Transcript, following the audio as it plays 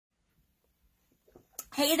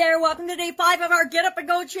Hey there, welcome to day 5 of our Get Up and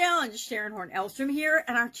Go Challenge. Sharon Horn-Elstrom here,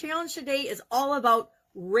 and our challenge today is all about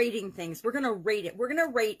rating things. We're going to rate it. We're going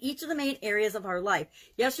to rate each of the main areas of our life.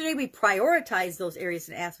 Yesterday, we prioritized those areas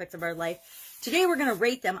and aspects of our life. Today, we're going to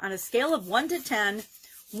rate them on a scale of 1 to 10,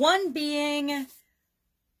 1 being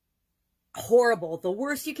horrible, the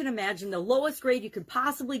worst you can imagine, the lowest grade you could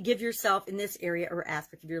possibly give yourself in this area or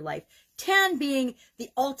aspect of your life. 10 being the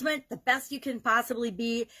ultimate, the best you can possibly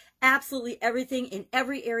be, absolutely everything in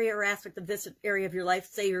every area or aspect of this area of your life,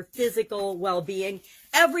 say your physical well-being,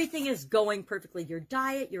 everything is going perfectly. Your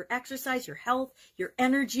diet, your exercise, your health, your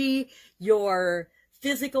energy, your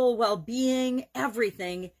physical well-being,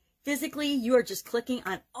 everything. Physically, you are just clicking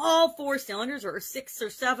on all 4 cylinders, or 6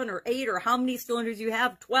 or 7 or 8, or how many cylinders you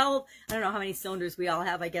have, 12. I don't know how many cylinders we all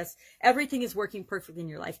have, I guess. Everything is working perfectly in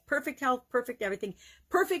your life. Perfect health, perfect everything.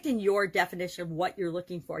 Perfect in your definition of what you're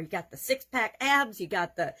looking for. You got the 6-pack abs, you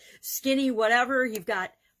got the skinny whatever, you've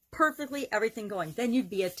got perfectly everything going. Then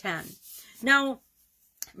you'd be a 10. Now,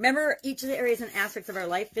 remember each of the areas and aspects of our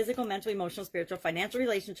life: physical, mental, emotional, spiritual, financial,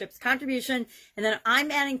 relationships, contribution, and then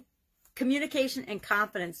I'm adding communication and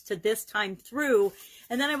confidence to this time through.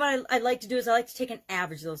 And then what I like to do is I like to take an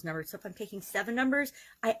average of those numbers. So if I'm taking 7 numbers,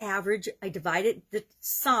 I divide it, the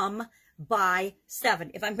sum, by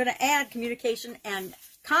 7. If I'm going to add communication and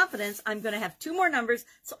confidence, I'm going to have 2 more numbers.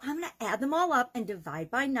 So I'm going to add them all up and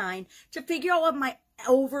divide by 9 to figure out what my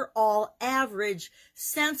overall average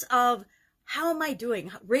sense of how am I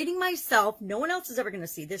doing? Rating myself. No one else is ever going to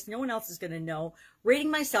see this. No one else is going to know.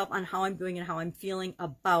 Rating myself on how I'm doing and how I'm feeling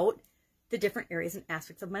about the different areas and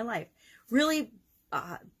aspects of my life. Really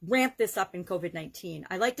ramp this up in COVID-19.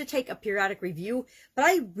 I like to take a periodic review, but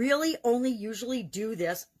I really only usually do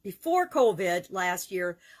this before COVID last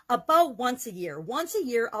year about once a year. Once a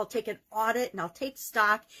year, I'll take an audit and I'll take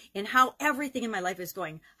stock in how everything in my life is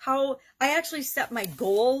going. How I actually set my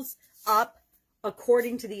goals up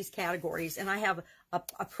according to these categories. And I have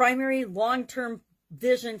a primary long-term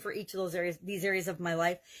vision for each of those areas, these areas of my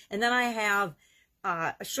life. And then I have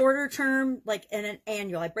a shorter term, like an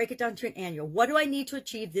annual. I break it down to an annual. What do I need to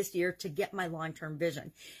achieve this year to get my long-term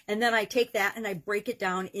vision? And then I take that and I break it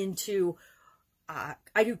down into,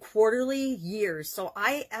 I do quarterly, years. So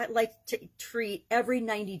I like to treat every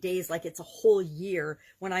 90 days like it's a whole year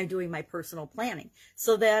when I'm doing my personal planning.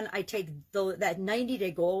 So then I take that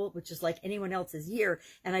 90-day goal, which is like anyone else's year,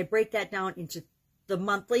 and I break that down into the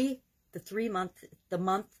monthly, the 3-month, the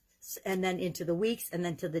month, and then into the weeks, and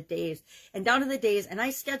then to the days, and down to the days. And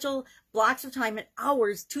I schedule blocks of time and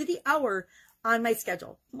hours to the hour on my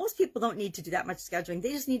schedule. Most people don't need to do that much scheduling.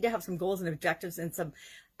 They just need to have some goals and objectives and some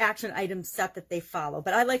action items set that they follow.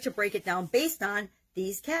 But I like to break it down based on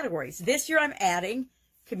these categories. This year I'm adding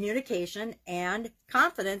communication and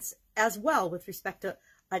confidence as well with respect to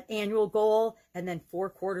an annual goal, and then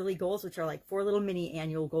 4 quarterly goals, which are like 4 little mini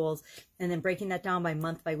annual goals, and then breaking that down by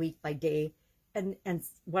month, by week, by day. And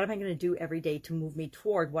what am I going to do every day to move me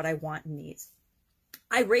toward what I want and need?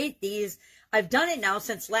 I rate these. I've done it now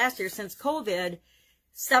since last year, since COVID,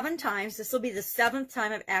 7 times. This will be the 7th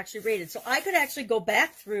time I've actually rated. So I could actually go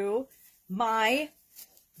back through my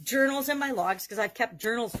journals and my logs, because I've kept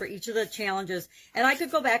journals for each of the challenges. And I could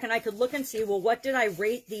go back and I could look and see, well, what did I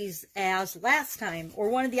rate these as last time, or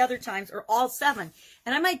one of the other times, or all 7?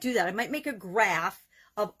 And I might do that. I might make a graph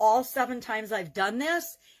of all 7 times I've done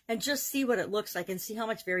this, and just see what it looks like and see how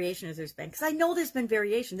much variation there's been. Because I know there's been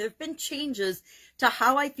variation. There have been changes to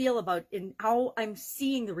how I feel about in how I'm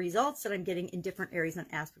seeing the results that I'm getting in different areas and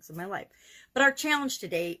aspects of my life. But our challenge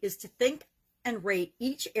today is to think and rate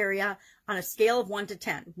each area on a scale of 1 to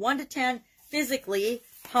 10. 1 to 10, physically,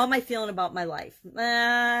 how am I feeling about my life?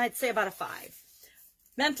 I'd say about a 5.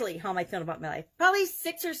 Mentally, how am I feeling about my life? Probably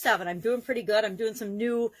 6 or 7. I'm doing pretty good. I'm doing some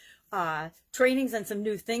new trainings and some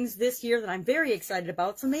new things this year that I'm very excited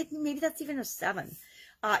about. So maybe that's even a 7.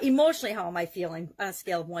 Emotionally, how am I feeling on a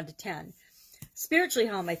scale of 1 to 10? Spiritually,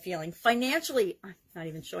 how am I feeling? Financially, I'm not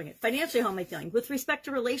even showing it. Financially, how am I feeling? With respect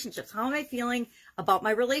to relationships, how am I feeling about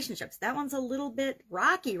my relationships? That one's a little bit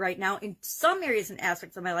rocky right now in some areas and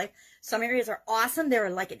aspects of my life. Some areas are awesome. They're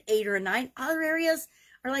like an 8 or a 9. Other areas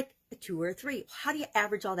are like a 2 or a 3. How do you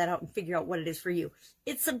average all that out and figure out what it is for you?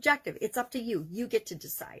 It's subjective. It's up to you. You get to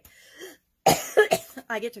decide.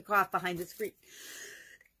 I get to cough behind the screen.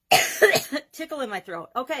 Tickle in my throat.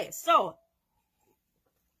 Okay, so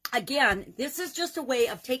again, this is just a way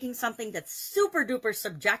of taking something that's super duper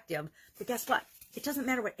subjective, but guess what? It doesn't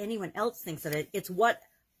matter what anyone else thinks of it. It's what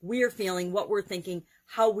we're feeling, what we're thinking,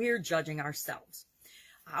 how we're judging ourselves.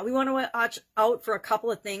 We want to watch out for a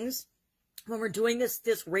couple of things when we're doing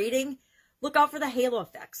this rating. Look out for the halo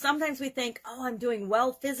effect. Sometimes we think, oh, I'm doing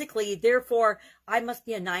well physically, therefore I must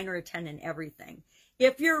be a 9 or a 10 in everything.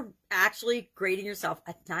 If you're actually grading yourself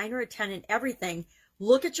a 9 or a 10 in everything,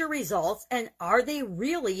 look at your results, and are they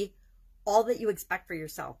really all that you expect for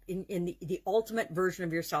yourself in the ultimate version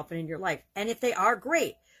of yourself and in your life? And if they are,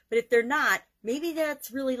 great. But if they're not, maybe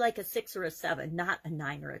that's really like a 6 or a 7, not a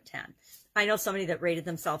 9 or a 10. I know somebody that rated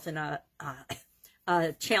themselves in a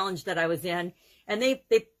challenge that I was in, and they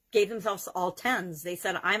gave themselves all 10s. They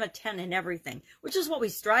said, I'm a 10 in everything, which is what we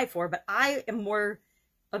strive for. But I am more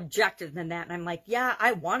objective than that. And I'm like, yeah,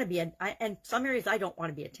 I want to be and some areas I don't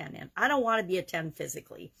want to be a 10 in. I don't want to be a 10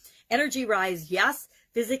 physically. Energy rise, yes.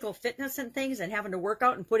 Physical fitness and things, and having to work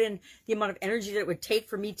out and put in the amount of energy that it would take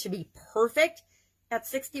for me to be perfect at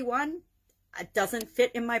 61, it doesn't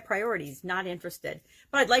fit in my priorities. Not interested.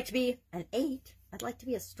 But I'd like to be an 8. I'd like to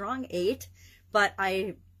be a strong 8, but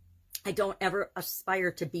I don't ever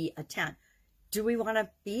aspire to be a 10. Do we want to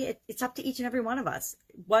be? It's up to each and every one of us.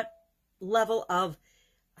 What level of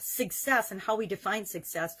success and how we define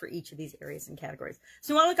success for each of these areas and categories.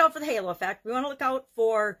 So we want to look out for the halo effect. We want to look out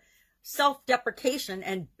for self-deprecation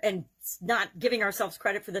and not giving ourselves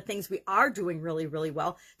credit for the things we are doing really, really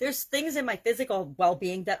well. There's things in my physical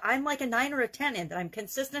well-being that I'm like a 9 or a 10 in, that I'm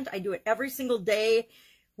consistent. I do it every single day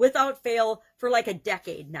without fail for like a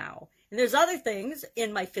decade now. And there's other things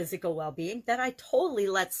in my physical well-being that I totally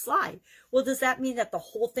let slide. Well, does that mean that the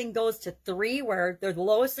whole thing goes to 3 where the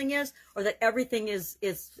lowest thing is, or that everything is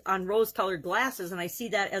on rose-colored glasses and I see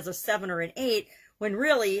that as a 7 or an 8, when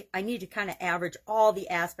really I need to kind of average all the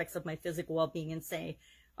aspects of my physical well-being and say,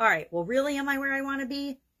 all right, well, really, am I where I want to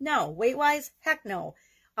be? No. Weight-wise? Heck no.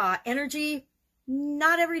 Energy?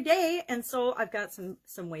 Not every day. And so I've got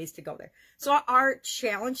some ways to go there. So our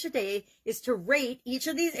challenge today is to rate each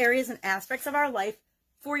of these areas and aspects of our life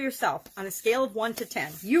for yourself on a scale of 1 to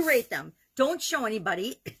 10. You rate them. Don't show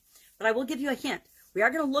anybody, but I will give you a hint. We are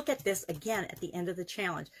going to look at this again at the end of the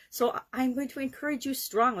challenge. So I'm going to encourage you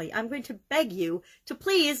strongly. I'm going to beg you to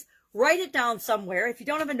please write it down somewhere. If you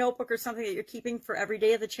don't have a notebook or something that you're keeping for every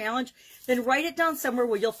day of the challenge, then write it down somewhere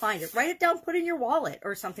where you'll find it. Write it down, put it in your wallet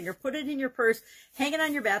or something, or put it in your purse, hang it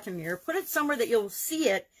on your bathroom mirror, put it somewhere that you'll see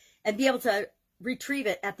it and be able to retrieve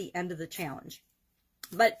it at the end of the challenge.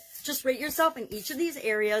 But just rate yourself in each of these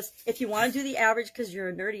areas. If you want to do the average because you're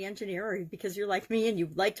a nerdy engineer, or because you're like me and you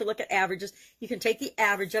like to look at averages, you can take the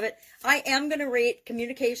average of it. I am going to rate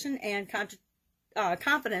communication and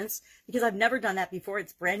confidence because I've never done that before.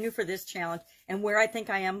 It's brand new for this challenge, and where I think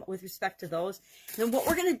I am with respect to those. And then what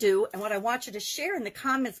we're going to do, and what I want you to share in the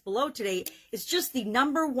comments below today, is just the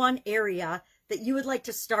 #1 area that you would like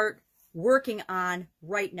to start working on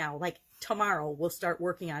right now. Like tomorrow, we'll start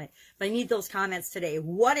working on it. But I need those comments today.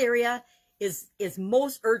 What area is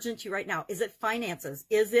most urgent to you right now? Is it finances?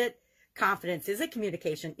 Is it confidence? Is it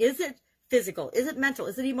communication? Is it physical? Is it mental?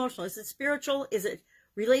 Is it emotional? Is it spiritual? Is it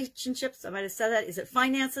relationships? I might have said that. Is it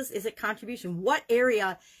finances? Is it contribution? What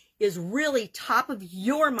area is really top of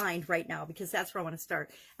your mind right now? Because that's where I want to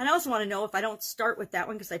start. And I also want to know, if I don't start with that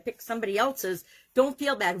one because I picked somebody else's, don't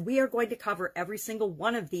feel bad. We are going to cover every single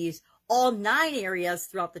one of these, all 9 areas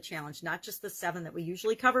throughout the challenge, not just the 7 that we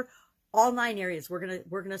usually cover. All 9 areas we're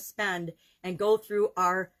gonna spend and go through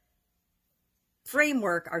our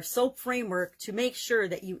framework, our SOAP framework, to make sure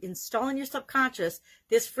that you install in your subconscious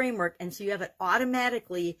this framework, and so you have it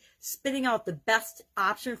automatically spitting out the best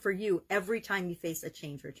option for you every time you face a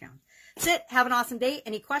change or a challenge. That's it. Have an awesome day.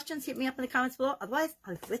 Any questions, hit me up in the comments below. Otherwise,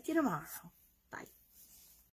 I'll be with you tomorrow.